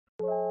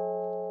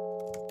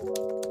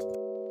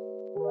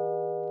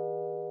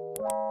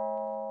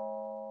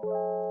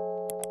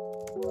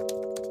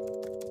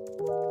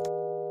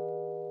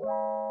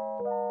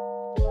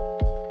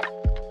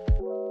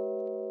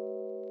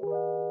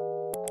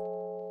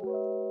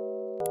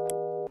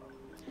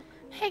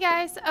Hey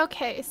guys,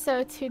 okay,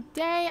 so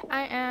today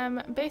I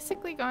am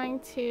basically going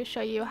to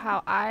show you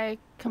how I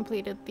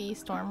completed the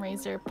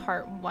Stormraiser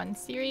Part 1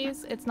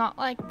 series. It's not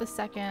like the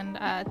second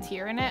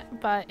tier in it,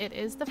 but it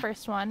is the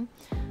first one.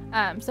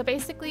 So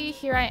basically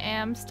here I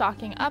am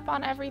stocking up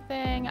on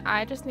everything.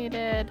 I just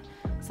needed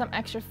some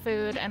extra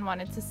food and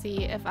wanted to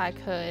see if I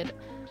could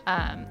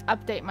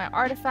update my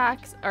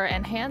artifacts or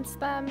enhance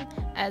them,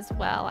 as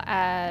well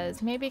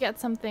as maybe get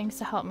some things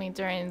to help me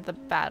during the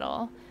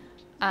battle.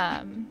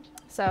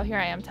 So here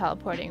I am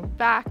teleporting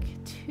back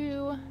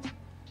to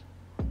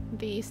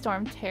the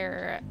Storm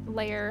Terror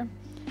lair,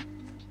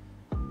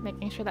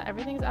 making sure that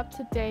everything's up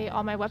to date,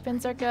 all my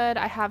weapons are good,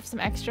 I have some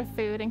extra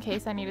food in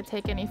case I need to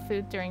take any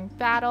food during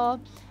battle,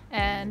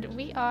 and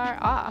we are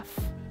off.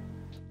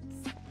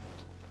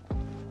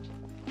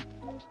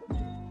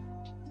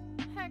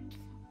 Heck.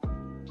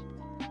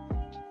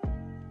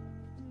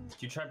 Did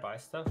you try buy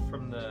stuff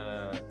from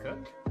the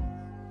cook?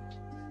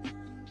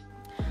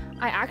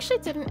 I actually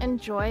didn't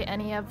enjoy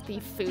any of the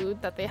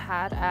food that they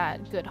had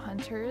at Good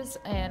Hunters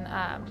in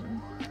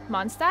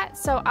Mondstadt,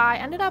 so I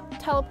ended up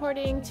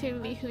teleporting to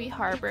Lihue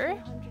Harbor,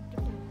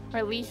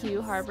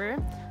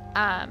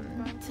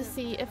 to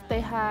see if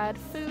they had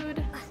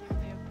food.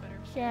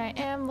 Here I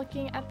am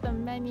looking at the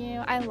menu.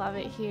 I love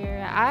it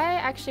here. I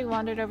actually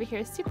wandered over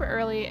here super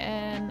early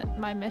in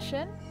my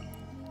mission.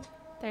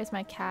 There's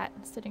my cat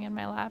sitting in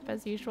my lap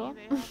as usual.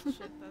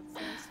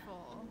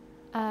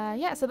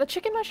 Yeah, so the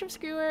chicken mushroom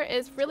skewer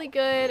is really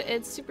good,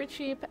 it's super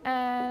cheap,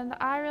 and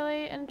I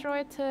really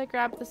enjoy to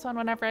grab this one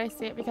whenever I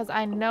see it because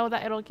I know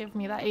that it'll give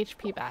me that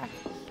HP back.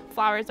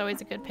 Flour is always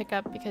a good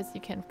pickup because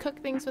you can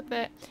cook things with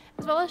it,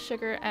 as well as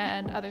sugar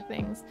and other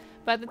things.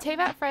 But the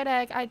Teyvat fried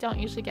egg I don't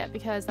usually get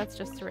because that's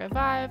just to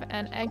revive,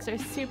 and eggs are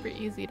super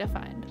easy to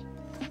find.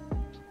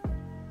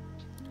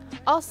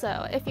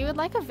 Also, if you would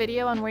like a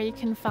video on where you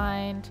can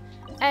find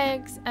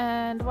eggs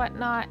and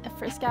whatnot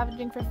for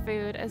scavenging for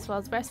food, as well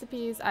as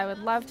recipes, I would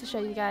love to show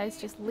you guys.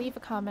 Just leave a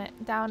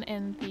comment down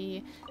in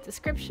the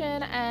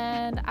description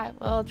and I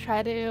will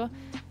try to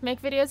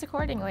make videos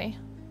accordingly.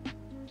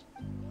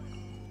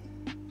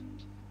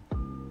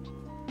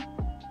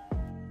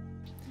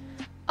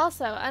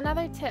 Also,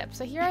 another tip,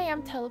 so here I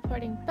am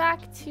teleporting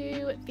back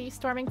to the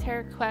Storming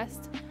Terror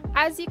quest.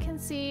 As you can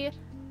see,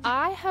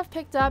 I have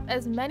picked up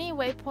as many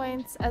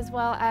waypoints as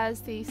well as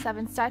the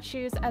 7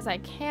 statues as I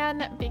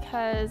can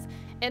because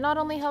it not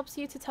only helps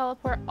you to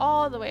teleport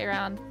all the way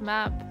around the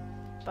map,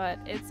 but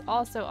it's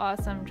also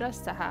awesome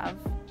just to have.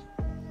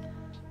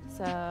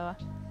 So,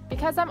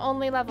 because I'm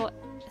only level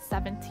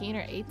 17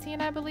 or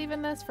 18 I believe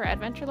in this for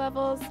adventure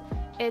levels,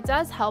 it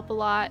does help a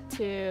lot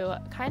to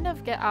kind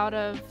of get out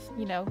of,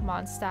 you know,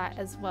 Mondstadt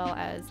as well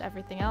as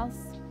everything else.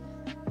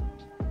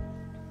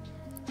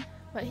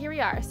 But here we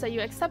are, so you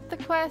accept the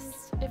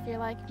quest. If you're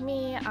like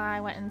me, I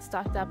went and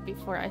stocked up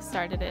before I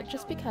started it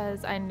just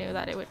because I knew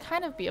that it would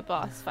kind of be a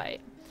boss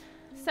fight.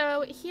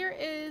 So here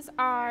is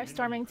our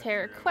Storming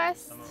Terror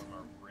quest.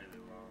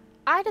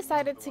 I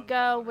decided to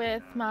go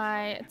with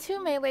my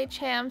 2 melee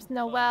champs,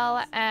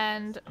 Noelle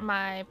and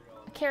my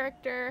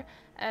character,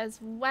 as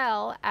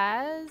well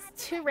as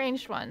 2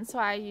 ranged ones, so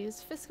I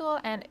used Fiscal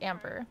and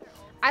Amber.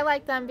 I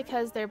like them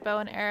because their bow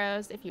and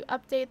arrows, if you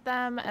update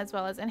them as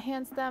well as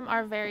enhance them,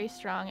 are very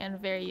strong and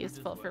very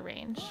useful for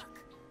range.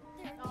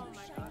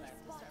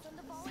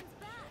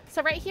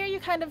 So right here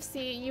you kind of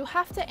see you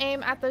have to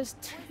aim at those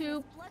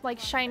 2 like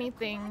shiny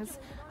things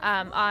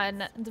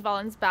on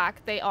Dvalin's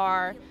back. They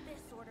are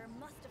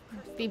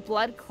the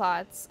blood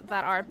clots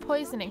that are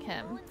poisoning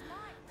him.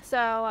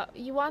 So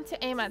you want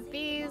to aim at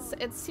these.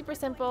 It's super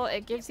simple.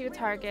 It gives you a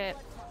target.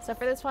 So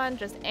for this one,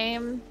 just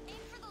aim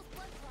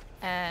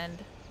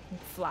and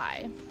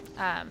fly.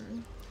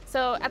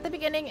 So at the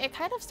beginning it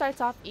kind of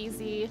starts off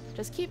easy,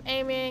 just keep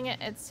aiming,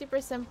 it's super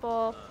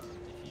simple.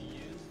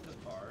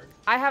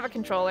 I have a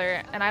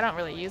controller and I don't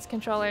really use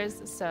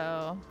controllers,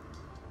 so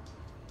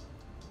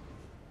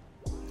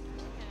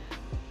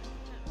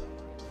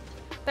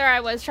there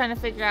I was trying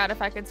to figure out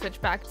if I could switch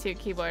back to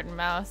keyboard and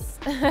mouse.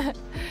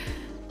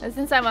 And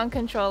since I'm on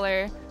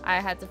controller,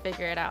 I had to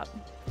figure it out.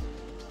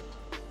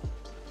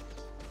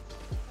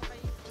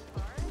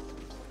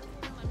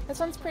 This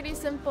one's pretty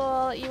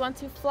simple. You want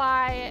to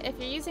fly. If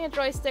you're using a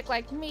joystick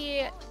like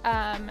me,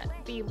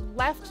 the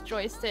left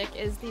joystick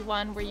is the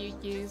one where you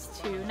use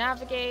to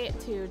navigate,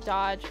 to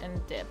dodge, and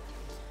dip.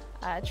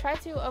 Try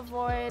to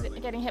avoid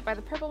getting hit by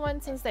the purple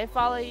ones since they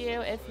follow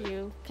you. If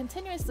you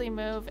continuously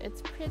move,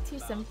 it's pretty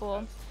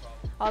simple.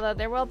 Although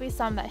there will be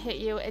some that hit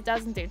you, it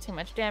doesn't do too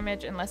much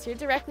damage unless you're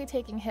directly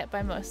taking hit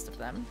by most of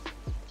them.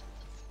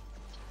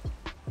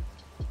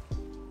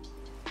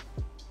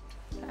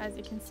 As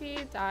you can see,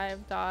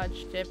 dive,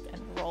 dodge, dip,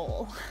 and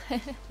roll. Do I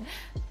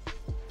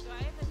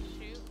even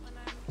shoot when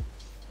I'm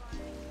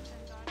flying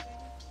and dodging?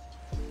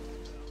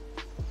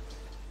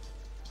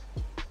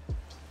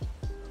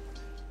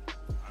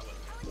 How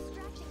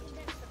extracting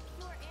condenses the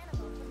pure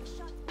animal from the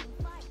shots being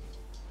fired.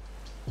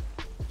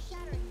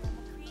 Shattering them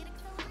will create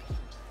acceleration.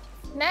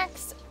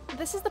 Next,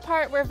 this is the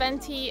part where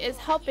Venti is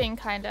helping,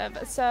 kind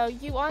of. So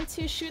you want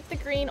to shoot the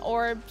green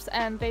orbs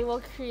and they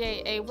will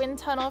create a wind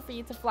tunnel for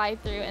you to fly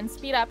through and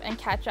speed up and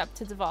catch up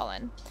to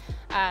Dvalin.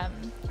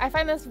 I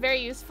find this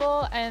very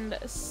useful and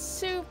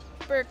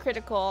super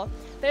critical.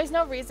 There's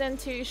no reason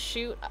to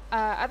shoot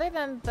other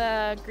than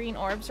the green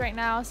orbs right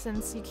now,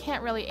 since you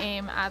can't really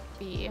aim at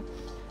the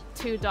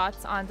 2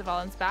 dots on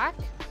Dvalin's back.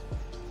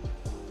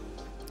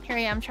 Here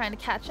I am trying to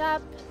catch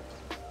up,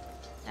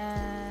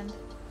 and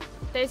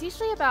there's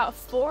usually about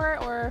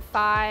 4 or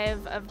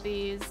 5 of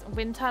these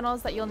wind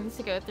tunnels that you'll need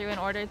to go through in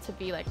order to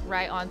be like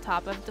right on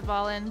top of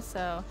Dvalin.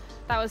 So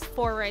that was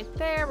 4 right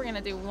there. We're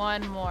gonna do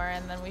 1 more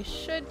and then we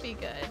should be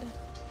good.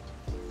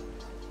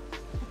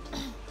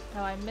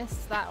 Oh, I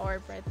missed that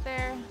orb right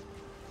there.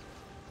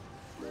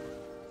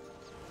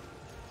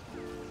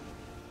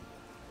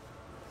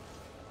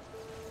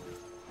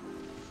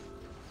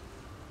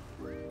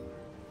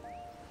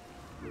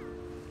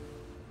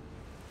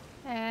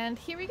 And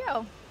here we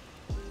go.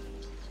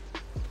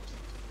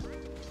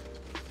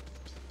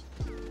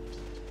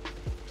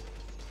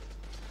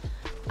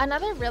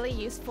 Another really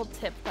useful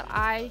tip that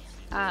I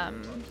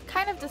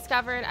kind of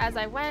discovered as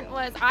I went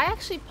was I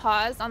actually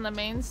paused on the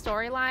main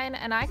storyline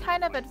and I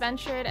kind of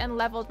adventured and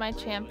leveled my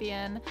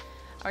champion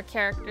or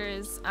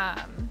characters.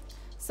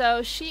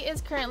 So she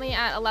is currently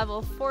at a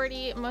level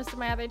 40. Most of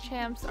my other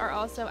champs are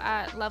also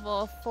at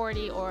level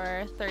 40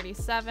 or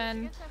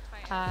 37.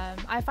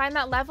 I find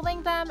that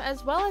leveling them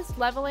as well as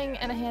leveling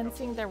and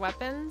enhancing their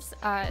weapons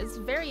is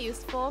very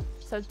useful.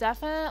 So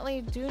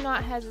definitely do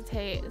not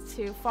hesitate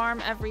to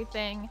farm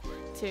everything,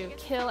 to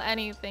kill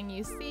anything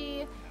you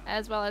see,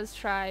 as well as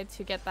try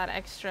to get that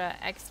extra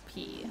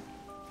XP.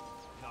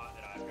 Not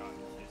that I've gotten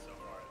to so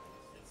far.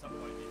 At some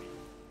point, maybe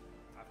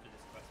after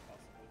this quest,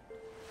 possibly.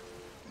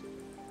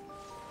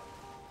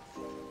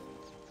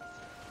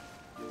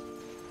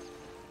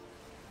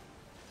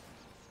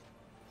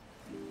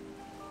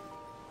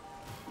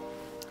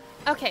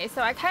 Okay,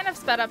 so I kind of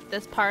sped up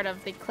this part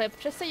of the clip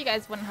just so you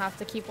guys wouldn't have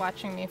to keep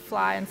watching me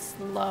fly in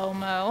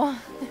slow-mo.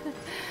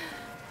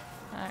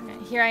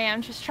 Alright, here I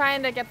am just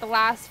trying to get the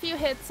last few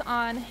hits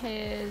on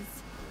his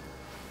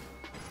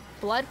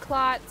blood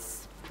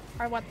clots,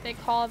 are what they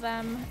call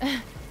them.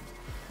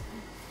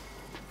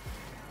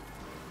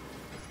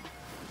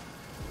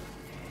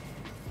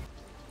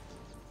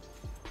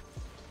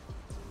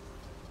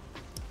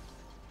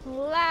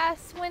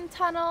 Last wind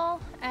tunnel,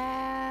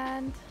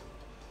 and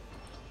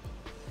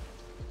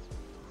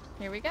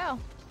here we go.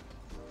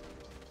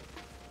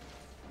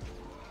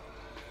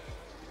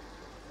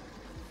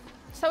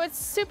 So it's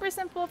super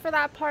simple for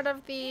that part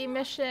of the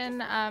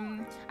mission.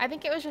 I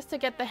think it was just to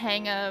get the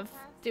hang of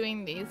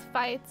doing these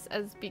fights,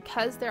 as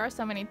because there are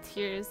so many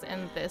tiers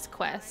in this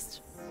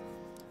quest,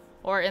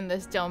 or in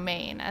this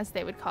domain as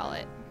they would call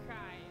it.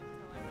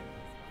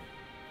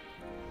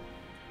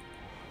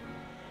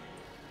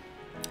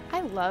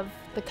 I love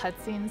the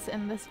cutscenes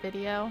in this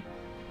video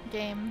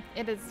game.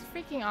 It is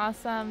freaking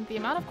awesome. The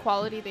amount of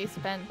quality they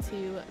spent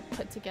to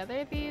put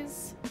together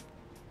these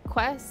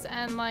quests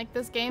and like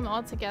this game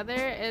all together,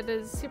 it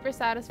is super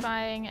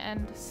satisfying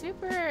and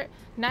super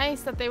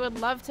nice that they would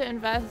love to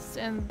invest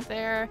in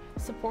their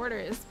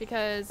supporters,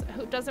 because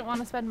who doesn't want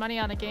to spend money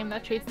on a game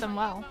that treats them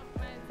well?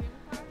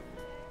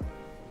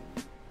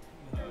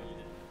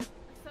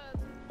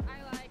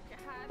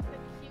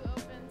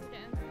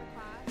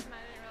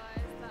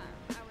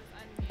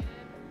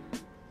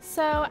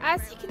 So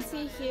as you can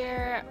see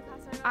here,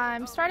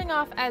 I'm starting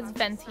off as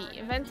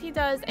Venti. Venti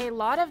does a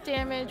lot of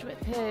damage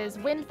with his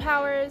wind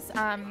powers.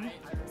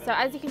 So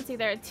as you can see,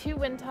 there are 2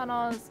 wind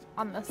tunnels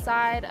on the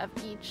side of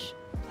each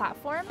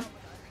platform.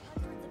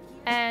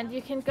 And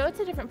you can go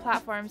to different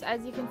platforms.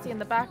 As you can see in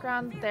the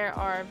background, there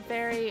are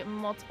very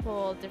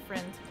multiple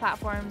different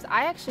platforms.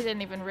 I actually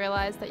didn't even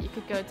realize that you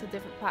could go to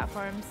different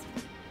platforms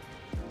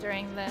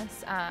during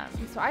this.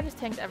 So I just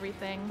tanked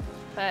everything.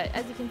 But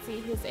as you can see,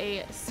 he's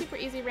a super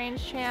easy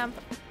range champ.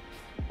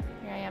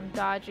 Here I am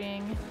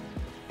dodging,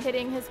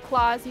 hitting his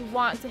claws. You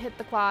want to hit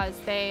the claws.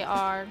 They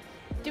are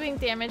doing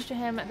damage to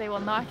him. They will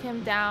knock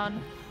him down.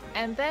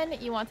 And then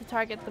you want to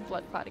target the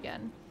blood clot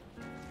again.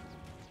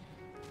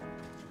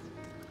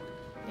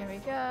 Here we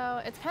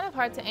go. It's kind of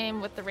hard to aim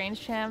with the range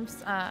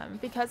champs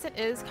because it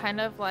is kind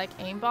of like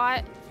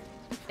aimbot.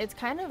 It's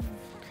kind of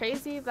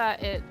crazy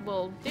that it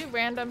will do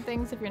random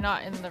things if you're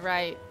not in the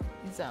right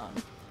zone.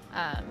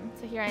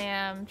 So here I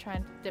am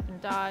trying to dip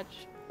and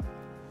dodge,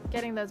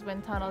 getting those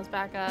wind tunnels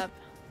back up.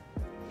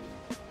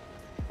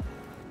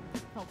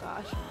 Oh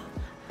gosh.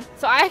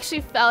 So I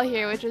actually fell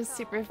here, which is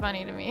super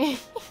funny to me.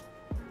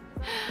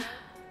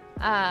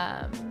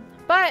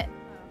 But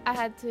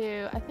I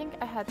think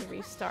I had to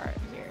restart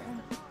here.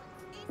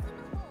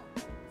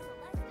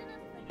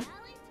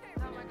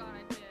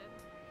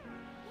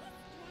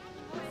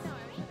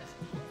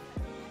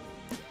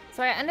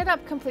 So I ended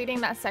up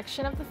completing that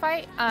section of the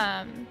fight.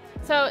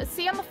 So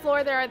see on the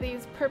floor there are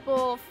these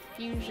purple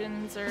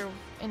fusions or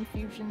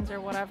infusions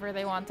or whatever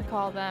they want to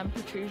call them,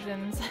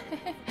 protrusions.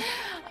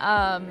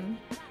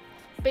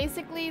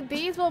 basically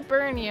these will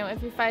burn you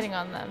if you're fighting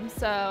on them.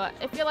 So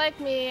if you're like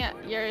me,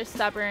 you're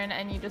stubborn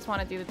and you just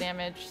want to do the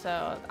damage.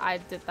 So I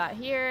did that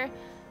here,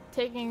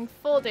 taking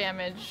full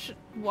damage,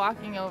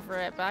 walking over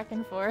it back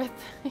and forth.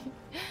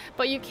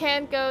 But you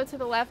can go to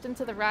the left and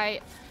to the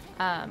right.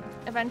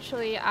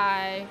 Eventually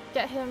I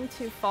get him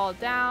to fall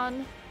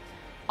down.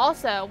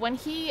 Also, when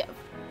he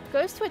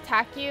goes to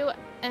attack you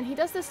and he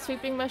does this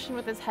sweeping motion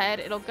with his head,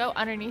 it'll go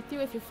underneath you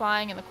if you're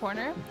flying in the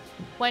corner.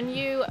 When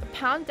you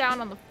pound down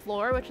on the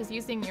floor, which is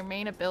using your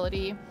main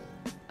ability,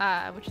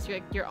 which is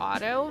your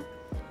auto,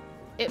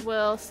 it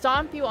will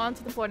stomp you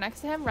onto the floor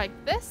next to him like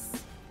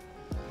this.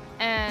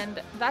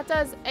 And that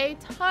does a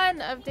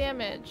ton of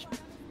damage.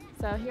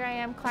 So here I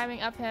am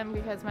climbing up him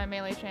because my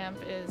melee champ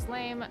is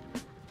lame.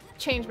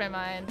 Changed my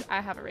mind. I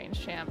have a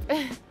ranged champ.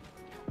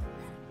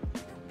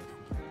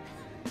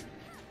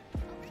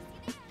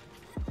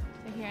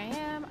 So here I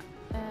am,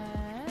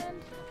 and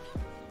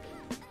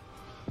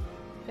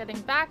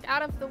getting back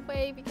out of the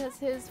way because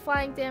his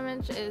flying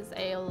damage is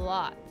a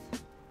lot.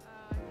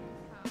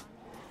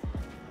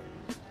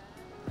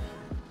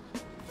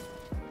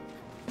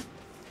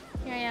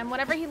 Here I am.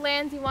 Whenever he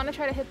lands, you want to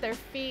try to hit their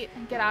feet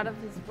and get out of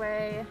his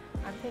way.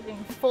 I'm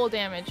taking full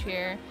damage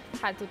here.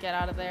 Had to get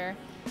out of there.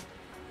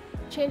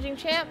 Changing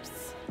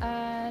champs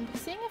and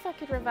seeing if I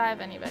could revive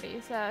anybody.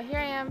 So here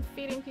I am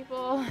feeding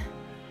people.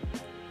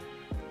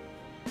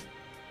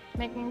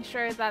 Making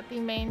sure that the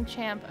main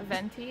champ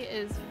Venti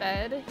is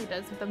fed. He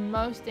does the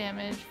most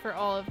damage for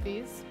all of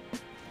these.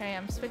 Here I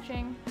am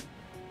switching.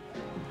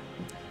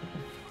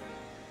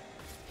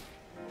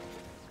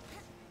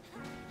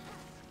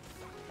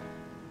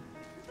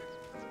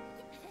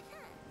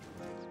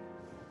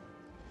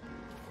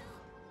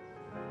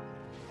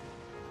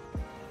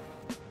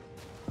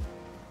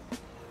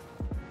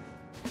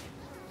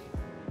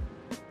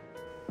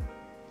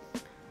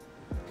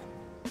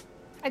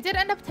 I did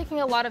end up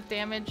taking a lot of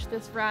damage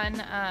this run,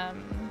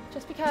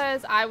 just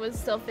because I was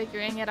still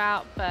figuring it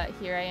out, but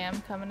here I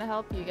am coming to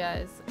help you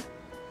guys.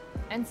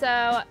 And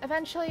so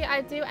eventually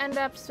I do end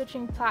up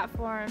switching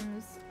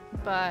platforms,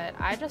 but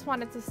I just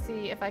wanted to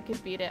see if I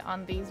could beat it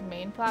on these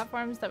main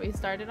platforms that we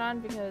started on,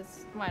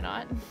 because why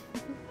not?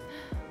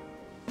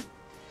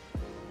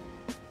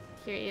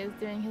 Here he is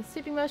doing his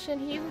sweeping motion.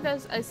 He usually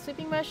does a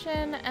sweeping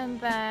motion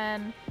and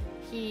then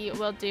he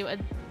will do a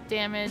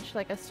damage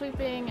like a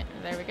sweeping,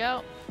 there we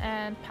go,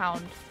 and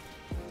pound.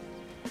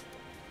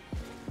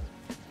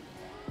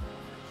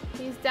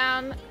 He's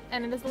down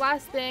and it is the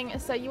last thing,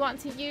 so you want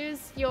to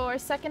use your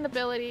second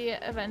ability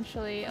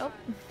eventually. Oh.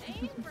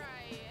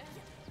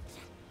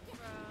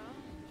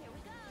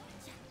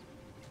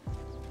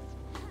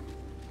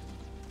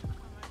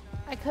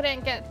 I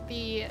couldn't get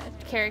the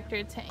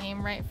character to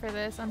aim right for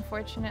this,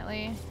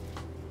 unfortunately.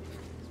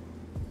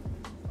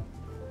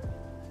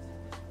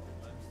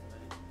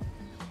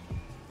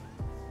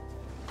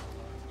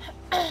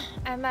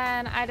 And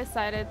then I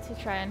decided to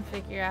try and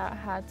figure out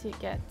how to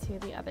get to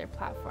the other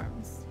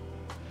platforms.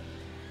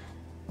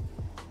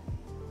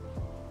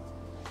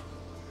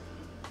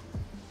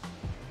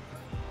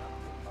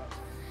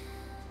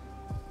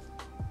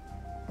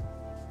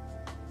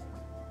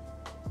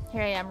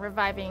 Here I am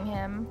reviving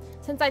him,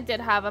 since I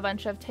did have a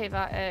bunch of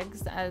teva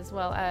eggs as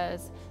well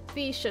as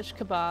the shish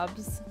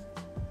kebabs.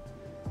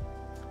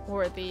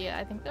 Or the,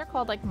 I think they're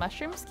called like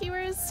mushroom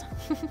skewers.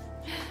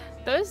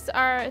 Those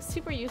are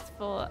super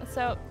useful.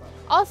 So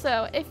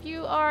also, if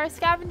you are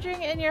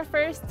scavenging in your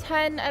first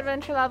 10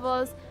 adventure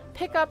levels,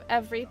 pick up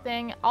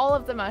everything, all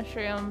of the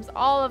mushrooms,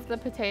 all of the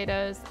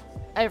potatoes,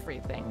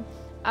 everything.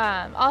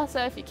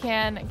 Also, if you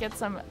can, get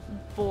some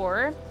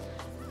boar.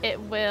 It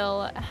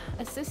will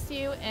assist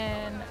you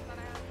in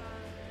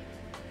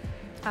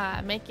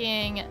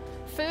making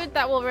food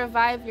that will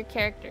revive your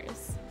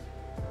characters.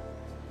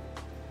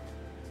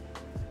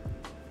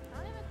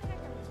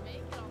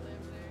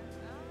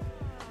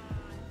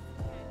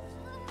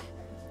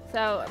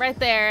 So right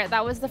there,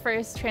 that was the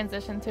first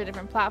transition to a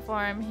different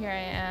platform. Here I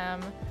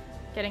am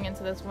getting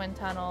into this wind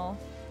tunnel,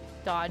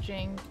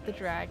 dodging the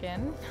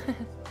dragon.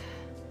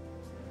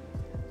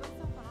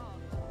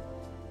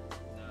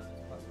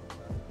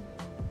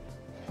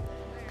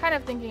 Kind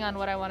of thinking on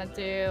what I want to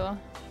do.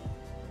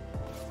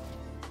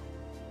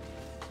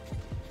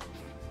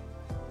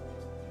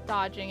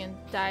 Dodging and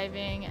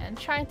diving and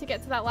trying to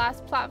get to that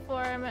last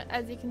platform.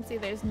 As you can see,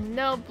 there's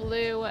no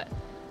blue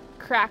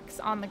cracks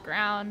on the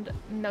ground,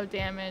 no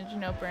damage,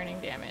 no burning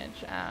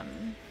damage.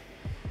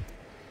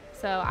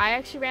 So I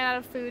actually ran out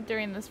of food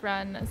during this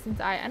run,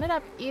 since I ended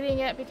up eating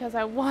it because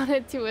I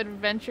wanted to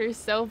adventure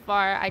so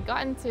far. I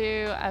got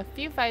into a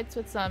few fights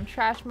with some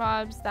trash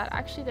mobs that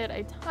actually did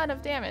a ton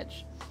of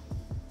damage.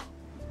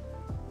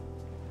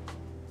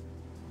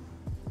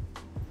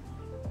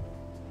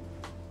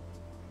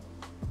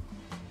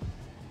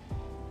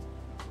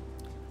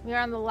 We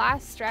are on the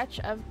last stretch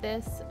of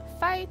this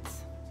fight.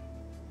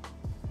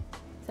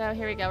 So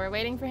here we go. We're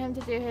waiting for him to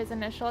do his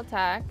initial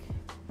attack.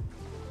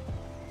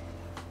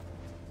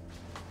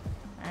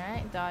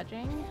 Alright,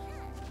 dodging.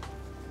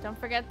 Don't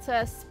forget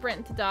to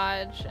sprint to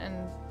dodge and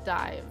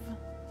dive.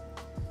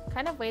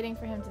 kind of waiting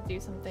for him to do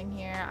something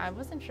here. I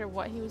wasn't sure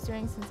what he was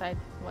doing since I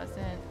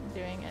wasn't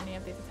doing any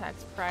of these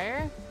attacks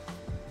prior.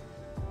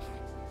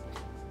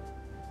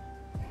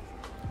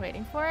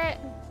 Waiting for it.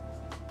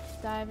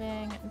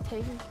 Diving and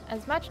taking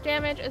as much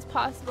damage as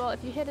possible.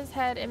 If you hit his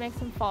head, it makes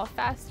him fall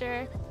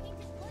faster.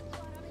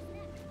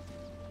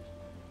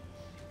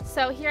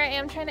 So here I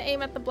am trying to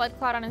aim at the blood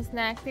clot on his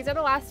neck. These are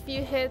the last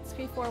few hits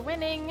before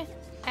winning,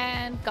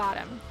 and got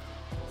him.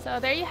 So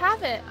there you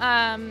have it.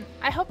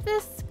 I hope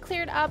this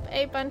cleared up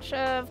a bunch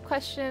of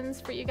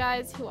questions for you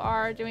guys who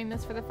are doing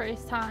this for the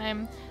first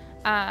time.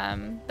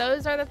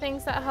 Those are the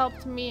things that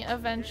helped me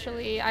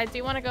eventually. I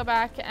do want to go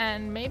back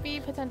and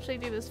maybe potentially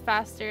do this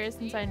faster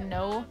since I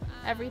know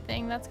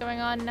everything that's going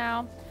on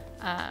now.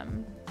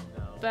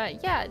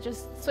 But yeah,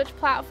 just switch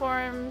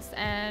platforms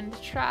and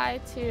try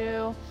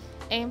to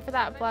aim for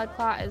that blood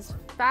clot as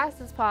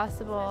fast as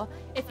possible.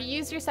 If you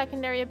use your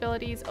secondary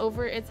abilities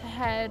over its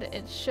head,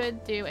 it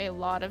should do a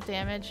lot of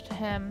damage to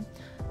him,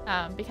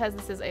 because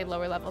this is a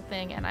lower level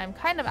thing and I'm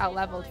kind of out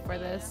leveled for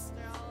this.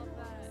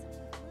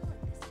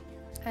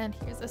 And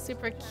here's a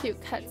super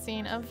cute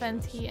cutscene of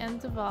Venti and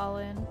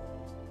Dvalin.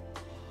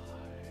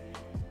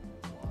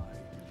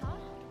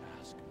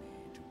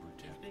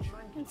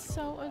 It's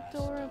so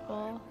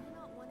adorable.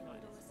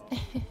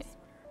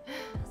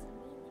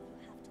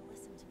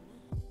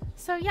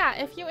 So yeah,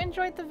 if you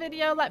enjoyed the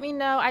video, let me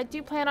know. I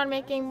do plan on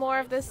making more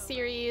of this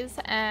series,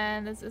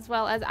 and as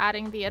well as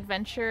adding the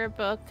adventure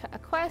book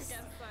quest.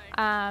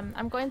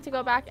 I'm going to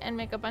go back and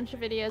make a bunch of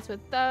videos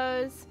with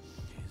those.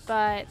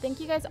 But thank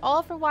you guys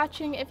all for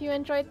watching. If you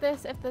enjoyed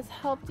this, if this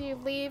helped you,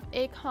 leave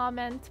a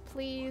comment.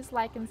 Please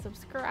like and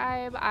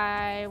subscribe.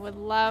 I would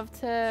love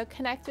to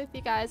connect with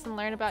you guys and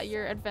learn about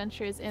your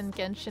adventures in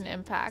Genshin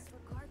Impact.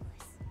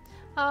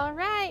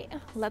 Alright,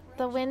 let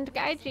the wind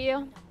guide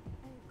you.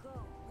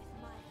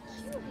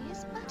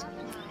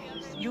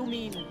 You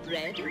mean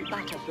bread and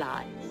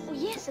butterflies? Oh,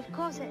 yes, of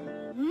course.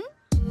 Hmm?